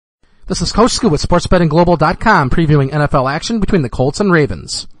This is Coach Scoot with SportsBettingGlobal.com previewing NFL action between the Colts and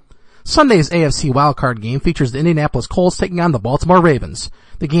Ravens. Sunday's AFC Wild Card game features the Indianapolis Colts taking on the Baltimore Ravens.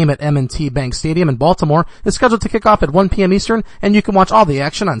 The game at M&T Bank Stadium in Baltimore is scheduled to kick off at 1 p.m. Eastern, and you can watch all the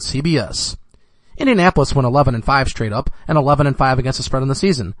action on CBS. Indianapolis went 11-5 straight up and 11-5 against the spread in the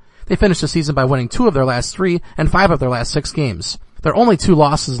season. They finished the season by winning 2 of their last 3 and 5 of their last 6 games. Their only 2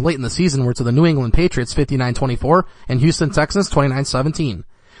 losses late in the season were to the New England Patriots 59-24 and Houston Texans 29-17.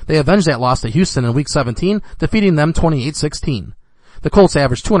 They avenged that loss to Houston in Week 17, defeating them 28-16. The Colts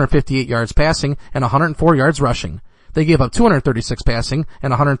averaged 258 yards passing and 104 yards rushing. They gave up 236 passing and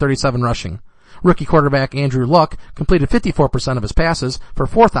 137 rushing. Rookie quarterback Andrew Luck completed 54% of his passes for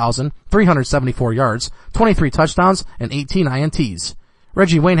 4,374 yards, 23 touchdowns, and 18 INTs.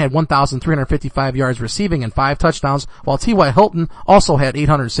 Reggie Wayne had 1,355 yards receiving and 5 touchdowns, while T.Y. Hilton also had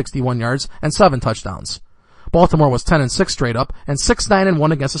 861 yards and 7 touchdowns. Baltimore was 10-6 straight up and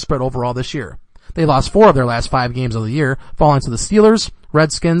 6-9-1 against the spread overall this year. They lost 4 of their last 5 games of the year, falling to the Steelers,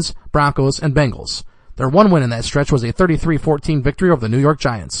 Redskins, Broncos, and Bengals. Their one win in that stretch was a 33-14 victory over the New York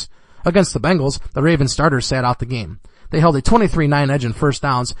Giants. Against the Bengals, the Ravens starters sat out the game. They held a 23-9 edge in first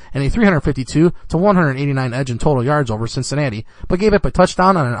downs and a 352-189 edge in total yards over Cincinnati, but gave up a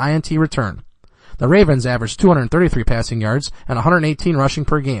touchdown on an INT return. The Ravens averaged 233 passing yards and 118 rushing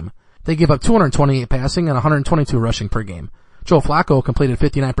per game. They gave up 228 passing and 122 rushing per game. Joe Flacco completed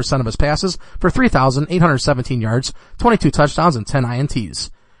 59% of his passes for 3,817 yards, 22 touchdowns, and 10 INTs.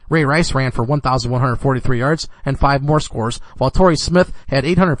 Ray Rice ran for 1,143 yards and 5 more scores, while Torrey Smith had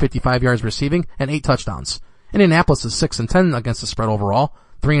 855 yards receiving and 8 touchdowns. Indianapolis is 6-10 against the spread overall,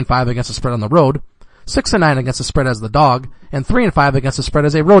 3-5 against the spread on the road, 6-9 against the spread as the dog, and 3-5 against the spread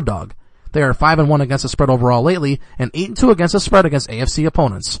as a road dog. They are 5-1 against the spread overall lately, and 8-2 against the spread against AFC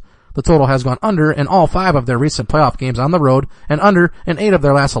opponents. The total has gone under in all 5 of their recent playoff games on the road and under in 8 of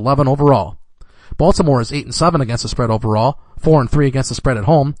their last 11 overall. Baltimore is 8-7 against the spread overall, 4-3 against the spread at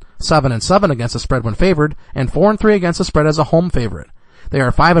home, 7-7 against the spread when favored, and 4-3 against the spread as a home favorite. They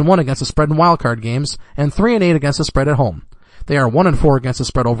are 5-1 against the spread in wildcard games and 3-8 against the spread at home. They are 1-4 against the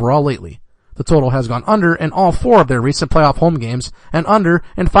spread overall lately. The total has gone under in all 4 of their recent playoff home games and under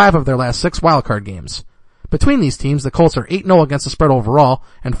in 5 of their last 6 wildcard games. Between these teams, the Colts are 8-0 against the spread overall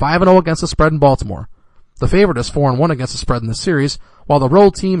and 5-0 against the spread in Baltimore. The favorite is 4-1 against the spread in the series, while the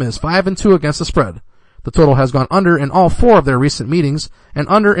road team is 5-2 against the spread. The total has gone under in all 4 of their recent meetings and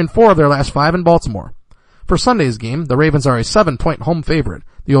under in 4 of their last 5 in Baltimore. For Sunday's game, the Ravens are a 7-point home favorite.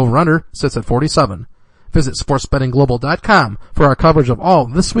 The over-under sits at 47. Visit SportsBettingGlobal.com for our coverage of all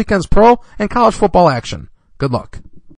this weekend's pro and college football action. Good luck.